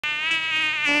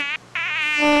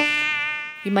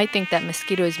You might think that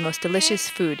mosquitoes' most delicious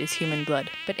food is human blood.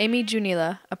 But Amy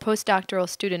Junila, a postdoctoral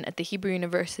student at the Hebrew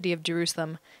University of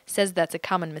Jerusalem, says that's a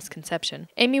common misconception.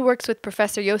 Amy works with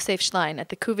Professor Yosef Schlein at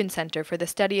the Kuvin Center for the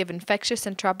study of infectious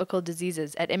and tropical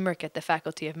diseases at IMRIC at the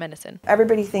Faculty of Medicine.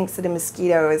 Everybody thinks that a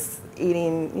mosquito is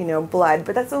eating, blood,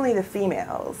 but that's only the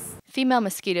females. Female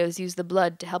mosquitoes use the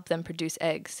blood to help them produce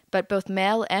eggs, but both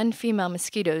male and female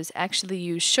mosquitoes actually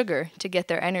use sugar to get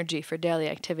their energy for daily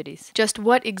activities. Just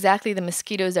what exactly the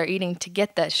mosquitoes are eating to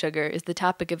get that sugar is the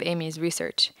topic of Amy's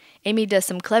research. Amy does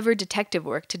some clever detective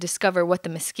work to discover what the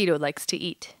mosquito likes to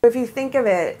eat. If you think of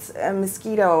it, a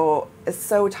mosquito is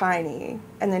so tiny,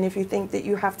 and then if you think that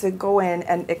you have to go in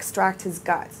and extract his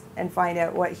gut and find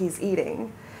out what he's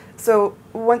eating, so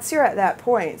once you're at that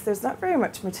point, there's not very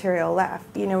much material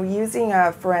left. Using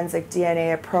a forensic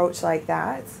DNA approach like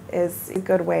that is a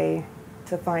good way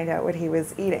to find out what he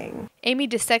was eating. Amy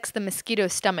dissects the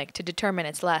mosquito's stomach to determine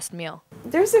its last meal.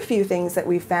 There's a few things that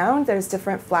we found. There's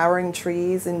different flowering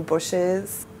trees and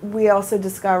bushes. We also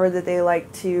discovered that they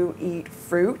like to eat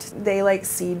fruit. They like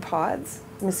seed pods.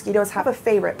 Mosquitoes have a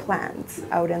favorite plant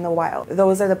out in the wild.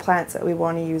 Those are the plants that we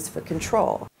want to use for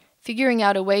control. Figuring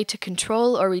out a way to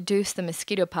control or reduce the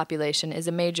mosquito population is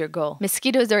a major goal.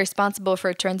 Mosquitoes are responsible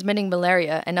for transmitting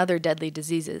malaria and other deadly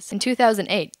diseases. In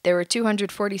 2008, there were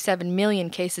 247 million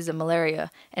cases of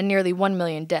malaria and nearly 1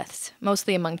 million deaths,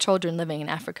 mostly among children living in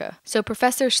Africa. So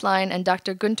Professor Schlein and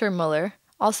Dr. Gunter Müller,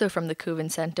 also from the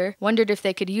Kuvin Center, wondered if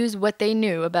they could use what they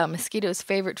knew about mosquitoes'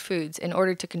 favorite foods in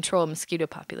order to control mosquito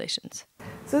populations.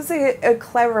 So it's a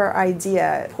clever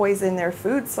idea. Poison their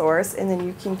food source, and then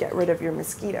you can get rid of your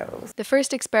mosquitoes. The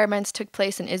first experiments took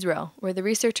place in Israel, where the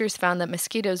researchers found that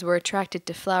mosquitoes were attracted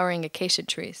to flowering acacia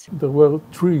trees. There were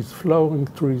trees, flowering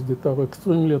trees, that are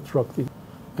extremely attractive.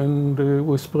 And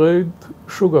we sprayed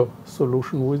sugar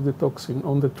solution with the toxin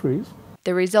on the trees.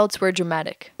 The results were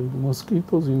dramatic. The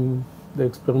mosquitoes in the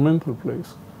experimental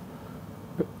place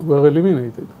were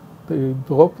eliminated. They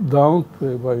dropped down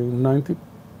by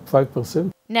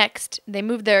 95%. Next, they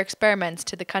moved their experiments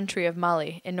to the country of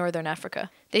Mali in northern Africa.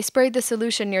 They sprayed the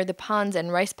solution near the ponds and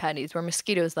rice paddies where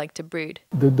mosquitoes like to breed.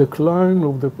 The decline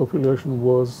of the population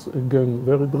was, again,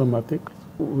 very dramatic.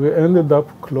 We ended up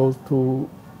close to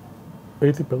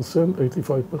 80%,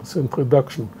 85%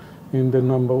 reduction in the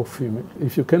number of females.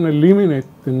 If you can eliminate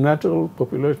the natural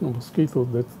population of mosquitoes,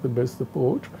 that's the best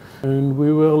approach. And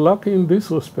we were lucky in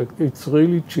this respect. It's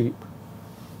really cheap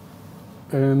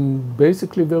and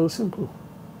basically very simple.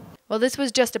 While this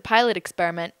was just a pilot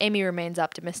experiment, Amy remains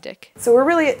optimistic. So we're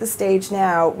really at the stage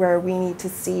now where we need to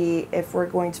see if we're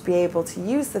going to be able to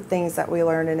use the things that we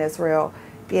learned in Israel,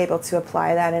 be able to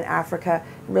apply that in Africa,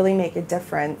 and really make a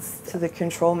difference to the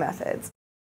control methods.